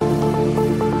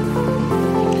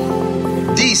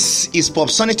is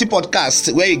Popsonity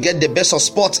Podcast, where you get the best of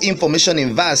sports information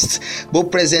in vast,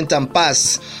 both present and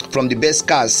past, from the best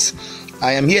cast.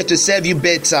 I am here to serve you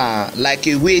better, like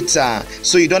a waiter,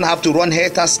 so you don't have to run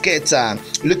helter-skelter,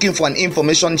 looking for an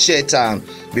information shelter.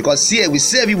 Because here we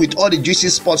serve you with all the juicy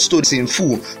sports stories in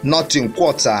full, not in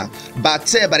quarter.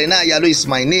 Bate Barina Yalo is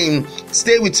my name.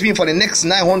 Stay with me for the next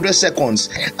 900 seconds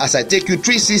as I take you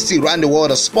 360 around the world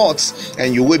of sports,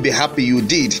 and you will be happy you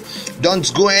did.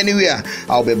 Don't go anywhere.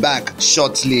 I'll be back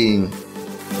shortly.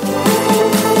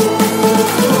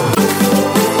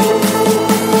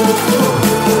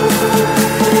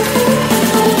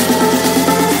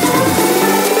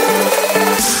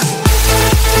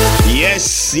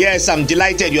 Yes, I'm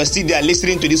delighted you're still there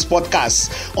listening to this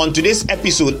podcast. On today's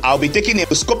episode, I'll be taking a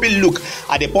scoping look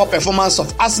at the poor performance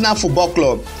of Arsenal Football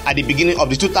Club at the beginning of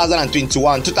the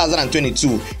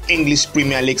 2021-2022 English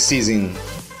Premier League season.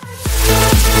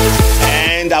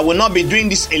 And I will not be doing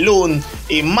this alone.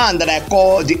 A man that I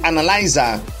call the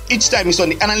analyzer. Each time he's on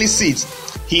the analyst seat,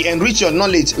 he enriches your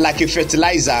knowledge like a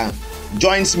fertilizer.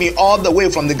 Joins me all the way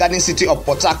from the garden city of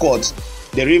Port Harcourt,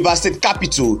 the River State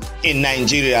capital in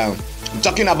Nigeria. I'm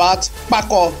talking about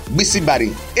Kpako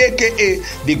Bisibari, aka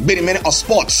the Gberimene of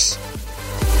sports.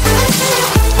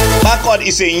 Kpako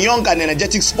is a young and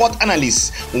energetic sport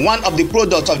analyst, one of the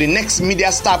products of the Next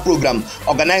Media Star program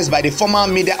organized by the former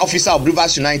media officer of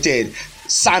Rivers United,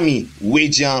 Sammy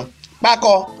Wejian.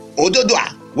 Kpako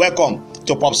Ododua, welcome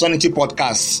to Popsonity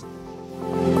Podcast.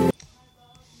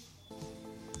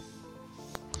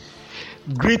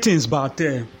 Greetings,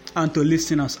 Bate, and to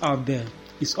listeners out there.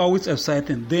 It's always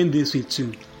exciting doing this with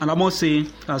you. And I must say,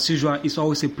 as usual, it's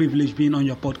always a privilege being on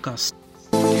your podcast.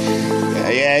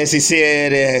 Yes, it's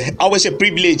always a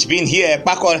privilege being here.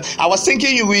 Kpako, I was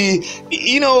thinking you will,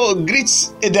 greet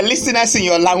the listeners in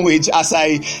your language as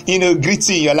I, greet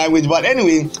you in your language. But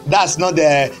anyway, that's not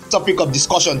the topic of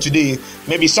discussion today.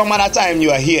 Maybe some other time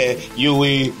you are here, you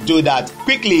will do that.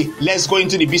 Quickly, let's go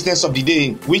into the business of the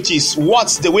day, which is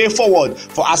what's the way forward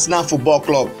for Arsenal Football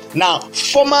Club. Now,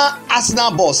 former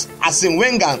Arsenal boss Arsene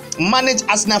Wenger managed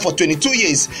Arsenal for 22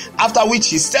 years, after which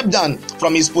he stepped down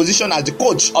from his position as the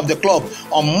coach of the club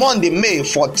on Monday, May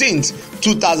 14th,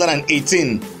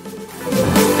 2018.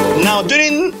 Now,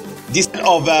 during this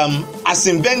of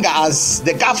Arsene Wenger as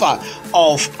the gaffer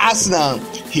of Arsenal,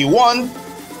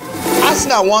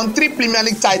 Arsenal won 3 Premier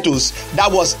League titles. That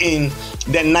was in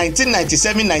the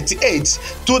 1997-98,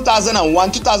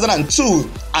 2001-2002,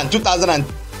 and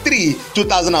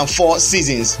 2003-2004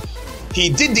 seasons. He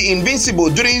did the invincible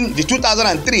during the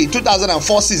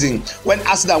 2003-2004 season when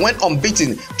Arsenal went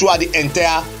unbeaten throughout the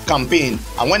entire campaign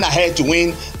and went ahead to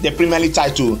win the Premier League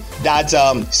title that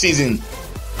season.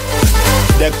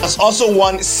 They also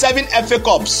won 7 FA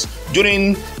Cups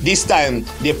during this time.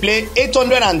 They played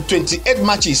 828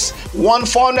 matches, won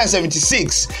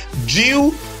 476,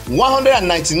 drew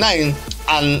 199,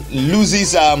 and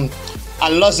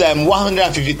lost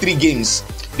 153 games.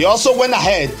 They also went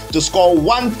ahead to score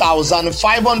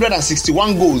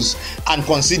 1,561 goals and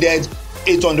conceded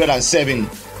 807.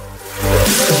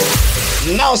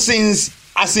 Now, since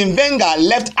Arsene Wenger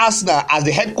left Arsenal as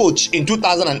the head coach in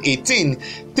 2018,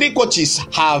 3 coaches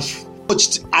have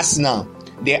coached Arsenal.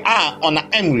 They are Unai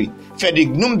Emery, Frederick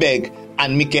Ljungberg,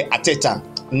 and Mikel Arteta.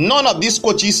 None of these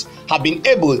coaches have been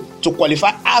able to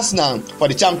qualify Arsenal for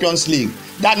the Champions League.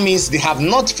 That means they have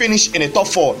not finished in the top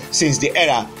 4 since the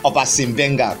era of Arsene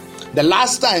Wenger. The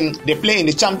last time they played in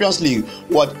the Champions League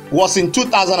was in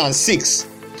 2006.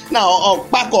 Now,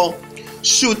 Kpako,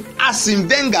 should Arsene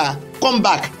Wenger come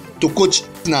back to coach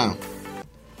now?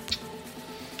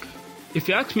 If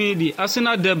you ask me, the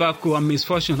Arsenal debacle and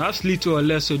misfortune has little or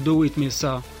less to do with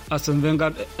Mr. Arsene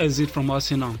Wenger's exit from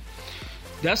Arsenal.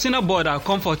 The Arsenal board are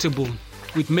comfortable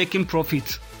with making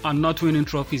profit and not winning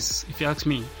trophies, if you ask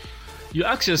me. You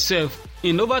ask yourself,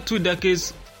 in over 2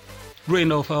 decades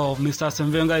reign of Mr.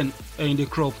 Arsene Wenger in the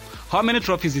club, how many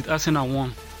trophies did Arsenal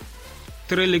won?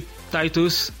 3 league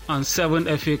titles and 7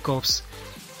 FA Cups.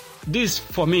 This,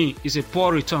 for me, is a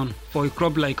poor return for a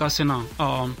club like Arsenal.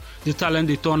 The talent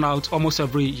they turn out almost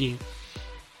every year.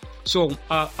 So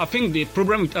I think the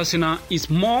problem with Arsenal is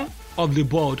more of the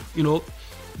board,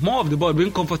 more of the board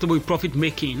being comfortable with profit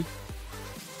making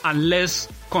and less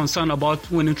concerned about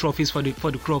winning trophies for the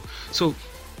club. So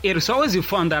it is always the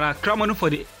fund that are clamoring for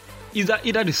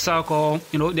either the sack or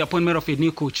the appointment of a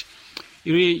new coach.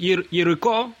 You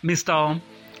recall Mr.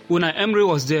 Unai Emery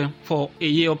was there for a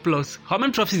year plus. How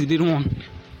many trophies he didn't win?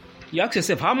 you ask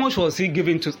yourself, how much was he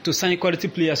giving to sign quality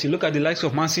players? You look at the likes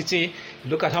of Man City, you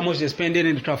look at how much they're spending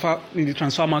in the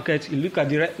transfer market, you look at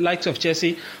the likes of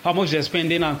Chelsea, how much they're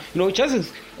spending. And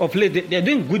Chelsea of late, they're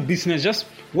doing good business. Just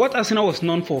what Arsenal was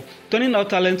known for, turning out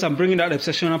talents and bringing out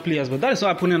exceptional players. But that is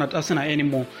not happening at Arsenal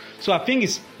anymore. So I think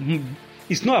it's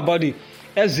not about the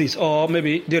exit or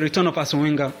maybe the return of Arsene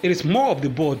Wenger. It is more of the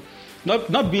board,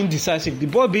 not being decisive. The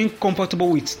board being comfortable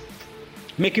with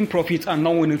making profits and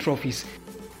not winning trophies.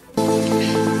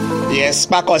 Yes,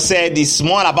 Paco said it's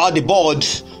more about the board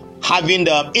having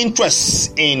the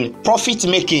interest in profit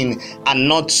making and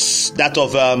not that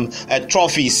of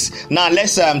trophies. Now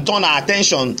let's turn our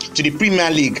attention to the Premier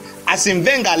League. Arsene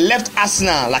Wenger left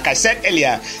Arsenal, like I said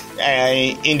earlier,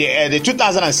 in the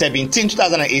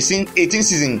 2017-2018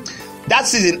 season. That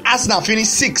season, Arsenal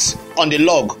finished 6th on the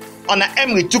log. Unai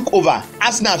Emery took over.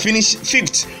 Arsenal finished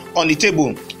 5th on the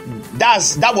table.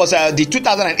 That was the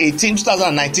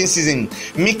 2018-2019 season.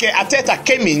 Mikel Arteta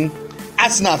came in.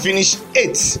 Arsenal finished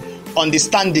 8th on the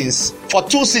standings for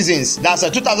 2 seasons. That's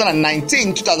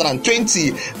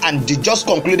 2019-2020 and the just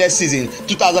concluded season,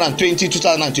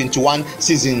 2020-2021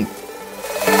 season.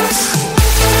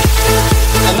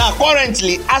 And now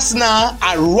currently Arsenal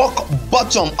are rock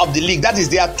bottom of the league. That is,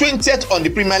 they are 20th on the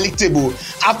Premier League table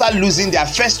after losing their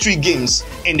first 3 games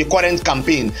in the current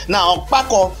campaign. Now,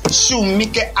 Paco, should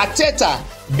Mikel Arteta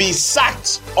be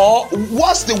sacked, or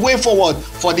what's the way forward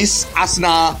for this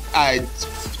Arsenal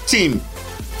team?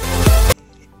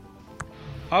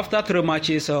 After 3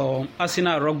 matches,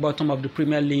 Arsenal are rock bottom of the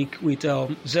Premier League with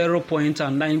 0 points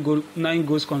and 9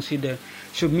 goals conceded.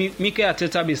 Should Mikel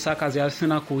Arteta be sacked as the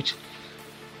Arsenal coach?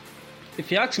 If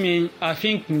you ask me, I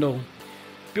think no.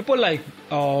 People like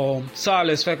Sir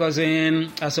Alex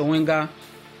Ferguson, Arsene Wenger,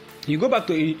 you go back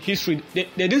to history, they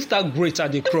didn't start great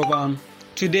at the club.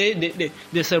 Today,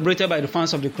 they're celebrated by the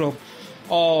fans of the club.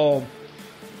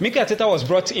 Mikel Arteta was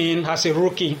brought in as a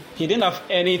rookie. He didn't have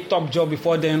any top job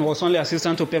before then, was only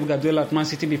assistant to Pep Guardiola at Man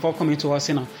City before coming to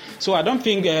Arsenal. So I don't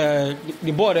think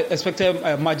the board expected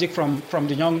magic from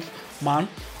the young man.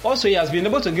 Also, he has been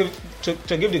able to give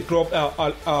the club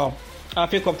a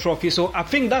FA Cup trophy. So I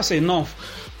think that's enough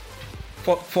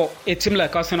for a team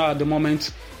like Arsenal at the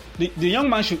moment. The young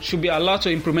man should be allowed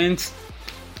to implement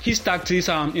his tactics.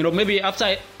 Maybe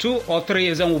after 2 or 3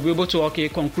 years, then we'll be able to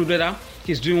conclude whether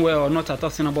he's doing well or not at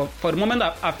Arsenal. But for the moment,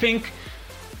 I think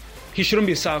he shouldn't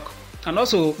be sacked. And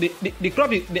also, the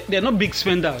club, they're not big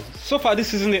spenders. So far this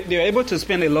season, they were able to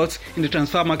spend a lot in the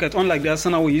transfer market, unlike the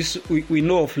Arsenal we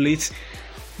know of late.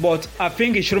 But I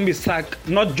think he shouldn't be sacked,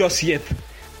 not just yet.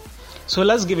 So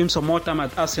let's give him some more time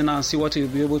at Arsenal and see what he'll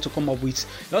be able to come up with.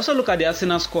 You also look at the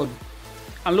Arsenal squad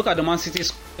and look at the Man City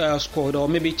squad, or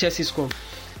maybe Chelsea squad.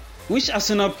 Which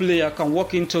Arsenal player can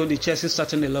walk into the Chelsea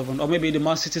starting 11 or maybe the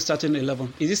Man City starting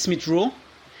 11? Is it Smith Rowe?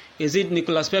 Is it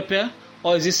Nicolas Pepe?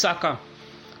 Or is it Saka?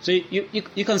 So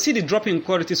you can see the drop in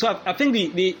quality. So I think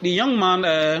the young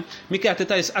man, Mikel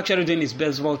Arteta, is actually doing his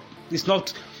best, but it's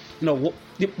not,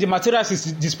 the material at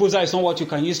his disposal is not what you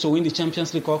can use to win the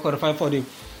Champions League or qualify for the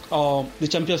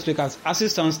Champions League as it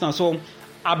stands now. So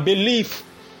I believe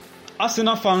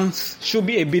Arsenal fans should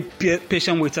be a bit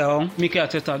patient with Mikel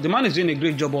Arteta. The man is doing a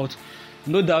great job, but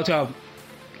no doubt,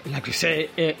 like you say,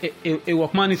 a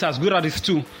workman is as good as his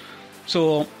tool.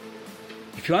 So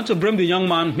if you want to blame the young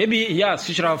man, maybe yes,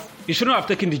 you shouldn't have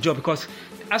taken the job, because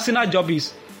Arsenal job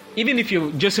is, even if you're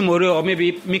Jose Mourinho or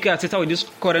maybe Mikel Arteta with this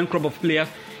current crop of players,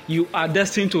 you are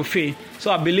destined to fail.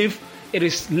 So I believe it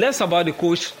is less about the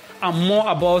coach and more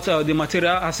about the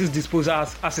material at his disposal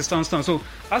as it stands now. So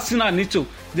Arsenal need to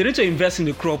invest in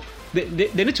the crop. They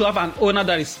need to have an owner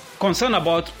that is concerned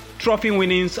about trophy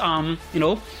winnings. An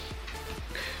owner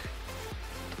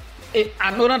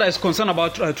that is concerned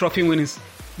about trophy winnings,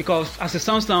 because as it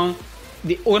stands now,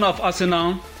 the owner of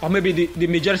Arsenal, or maybe the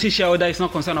majority shareholder, is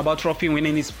not concerned about trophy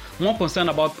winning. Is more concerned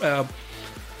about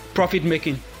profit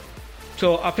making.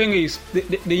 So I think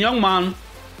the young man,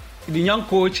 the young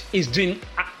coach, is doing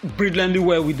brilliantly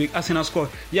well with the Arsenal squad.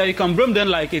 Yeah, you can blame them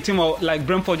like a team like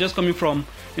Brentford just coming from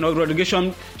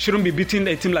relegation shouldn't be beating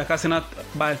a team like Arsenal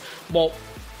by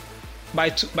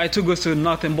 2 goals to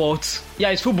nothing. But yeah,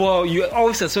 it's football. You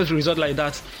always expect a result like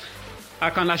that.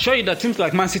 I can assure you that teams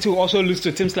like Man City will also lose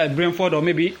to teams like Brentford, or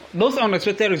maybe those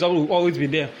unexpected results will always be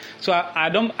there. So I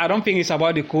don't think it's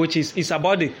about the coaches. It's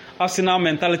about the Arsenal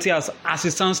mentality as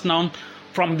it stands now,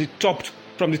 from the top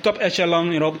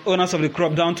echelon, owners of the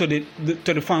club down to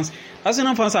the fans.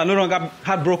 Arsenal fans are no longer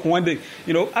heartbroken when they,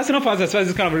 Arsenal fans expect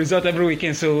this kind of result every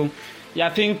weekend. So yeah,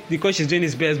 I think the coach is doing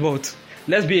his best, but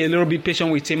let's be a little bit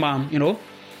patient with him and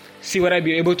see whether he'll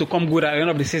be able to come good at the end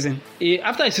of the season.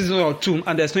 After a season or 2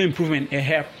 and there's no improvement,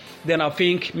 then I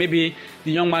think maybe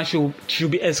the young man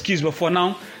should be excused. But for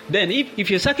now, then if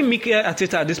you're sacking Mikel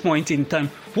Arteta at this point in time,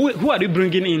 who are you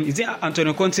bringing in? Is it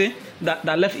Antonio Conte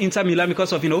that left Inter Milan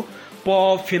because of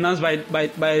poor finance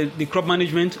by the club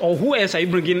management, or who else are you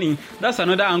bringing in? That's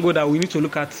another angle that we need to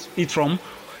look at it from.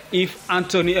 If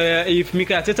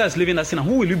Mikel Arteta is leaving Arsenal,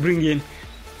 who will you bring in?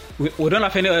 We don't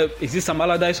have any. Is this Sam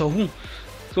Allardyce or who?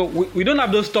 So we don't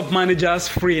have those top managers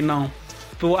free now.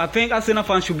 So I think Arsenal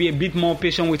fans should be a bit more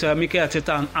patient with Mikel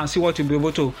Arteta and see what he'll be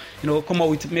able to come up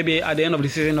with maybe at the end of the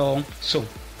season or so.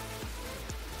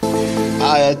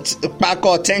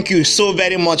 Paco, thank you so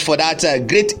very much for that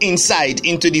great insight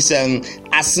into this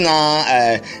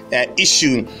Arsenal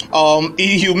issue.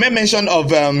 You made mention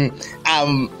of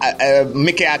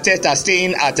Mikel Arteta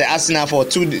staying at Arsenal for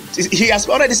 2. He has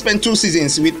already spent 2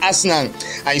 seasons with Arsenal,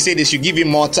 and you say they should give him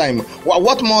more time.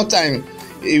 What more time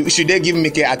should they give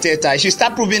Mikel Arteta? He should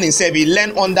start proving himself. He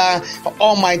learned under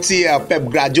almighty Pep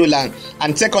Guardiola.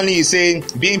 And secondly, you say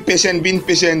being patient.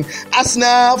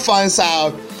 Arsenal fans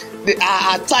are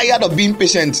tired of being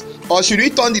patient. Or should we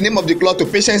turn the name of the club to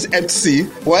Patience FC?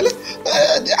 Well,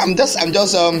 I'm just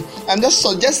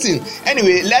suggesting.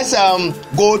 Anyway, let's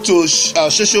go to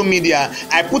social media.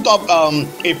 I put up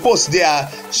a post there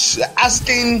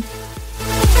asking,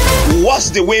 what's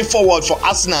the way forward for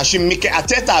Arsenal? Should Mikel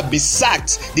Arteta be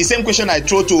sacked? The same question I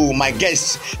throw to my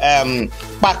guest,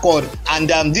 Paco.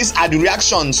 And these are the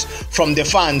reactions from the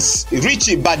fans.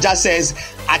 Richie Baja says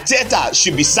Arteta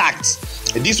should be sacked.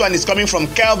 This one is coming from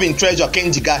Kelvin Treasure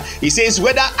Kenjiga. He says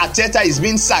whether Arteta is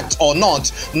being sacked or not,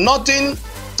 nothing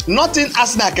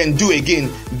Arsenal can do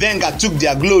again. Wenger took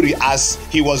their glory as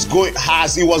he was going.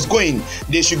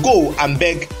 They should go and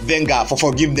beg Wenger for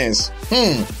forgiveness.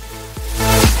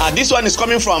 This one is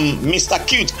coming from Mr.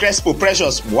 Cute Crespo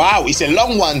Precious. Wow, it's a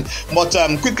long one, but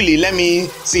quickly let me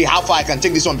see how far I can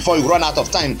take this one before we run out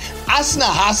of time. Arsenal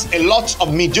has a lot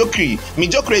of mediocrity.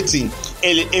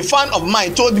 A fan of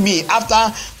mine told me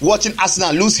after watching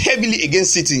Arsenal lose heavily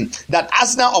against City that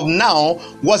Arsenal of now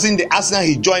wasn't the Arsenal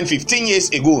he joined 15 years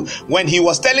ago. When he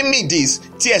was telling me this,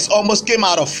 tears almost came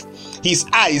out of his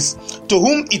eyes. To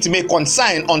whom it may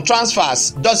concern on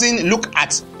transfers doesn't look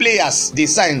at players they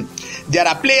sign. There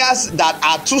are players that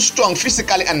are too strong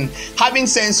physically and having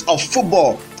sense of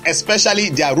football, especially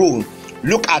their role.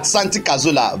 Look at Santi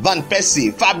Cazorla, Van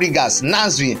Persie, Fabregas,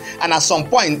 Nasri, and at some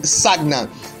point Sagna,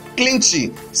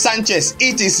 Clichy, Sanchez,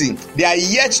 etc. They are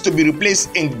yet to be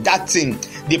replaced in that team.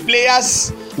 The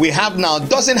players we have now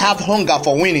doesn't have hunger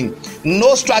for winning,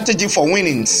 no strategy for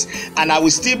winnings, and I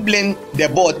will still blame the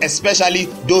board, especially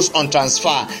those on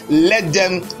transfer. Let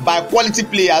them buy quality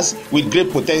players with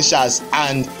great potentials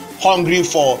and hungry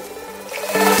for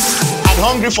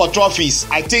trophies.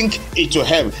 I think it will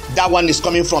help. That one is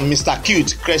coming from Mr.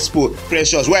 Cute Crespo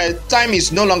Precious. Well, time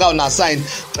is no longer on our side,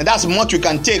 and that's much we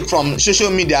can take from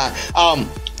social media.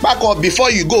 Paco,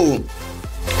 before you go,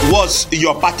 what's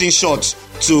your parting shot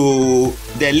to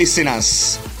the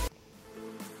listeners?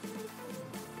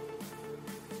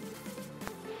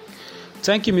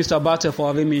 Thank you, Mr. Barter, for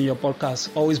having me in your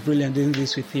podcast. Always brilliant doing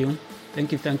this with you.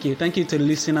 Thank you. Thank you to the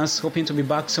listeners. Hoping to be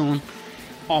back soon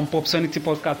on Popsonity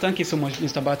Podcast. Thank you so much,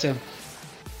 Mr. Barter.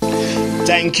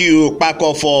 Thank you,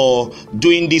 Paco, for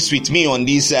doing this with me on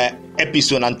this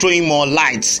episode and throwing more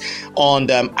lights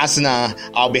on Arsenal.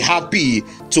 I'll be happy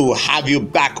to have you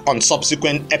back on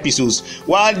subsequent episodes.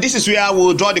 Well, this is where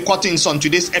we'll draw the curtains on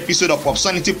today's episode of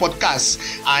Popsonity Podcast.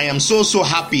 I am so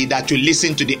happy that you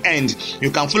listened to the end.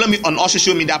 You can follow me on all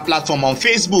social media platforms on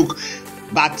Facebook,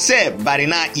 Batse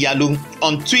Barina Yalu,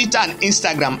 on Twitter and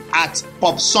Instagram at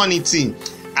Popsonity,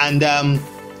 and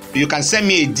you can send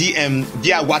me a DM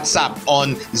via WhatsApp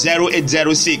on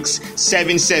 0806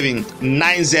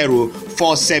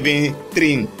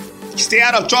 7790473. Stay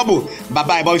out of trouble.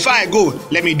 Bye-bye. But before I go,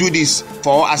 let me do this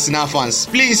for all Arsenal fans.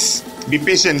 Please be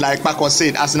patient, like Paco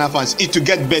said, Arsenal fans. It will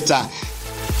get better.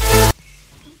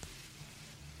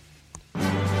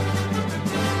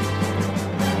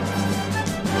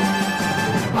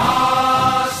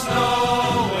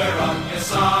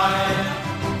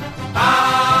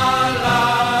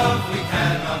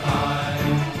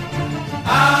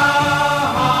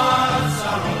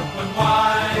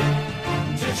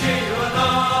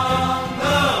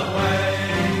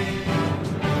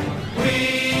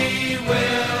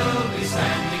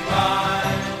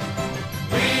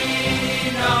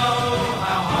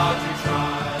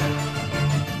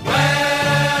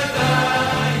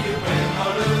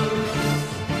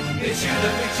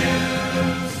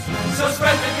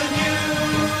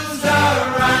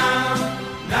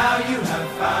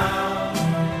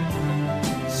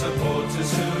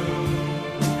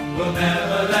 We'll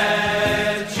never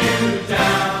let you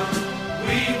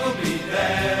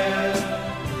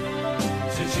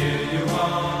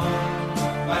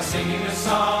singing a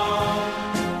song.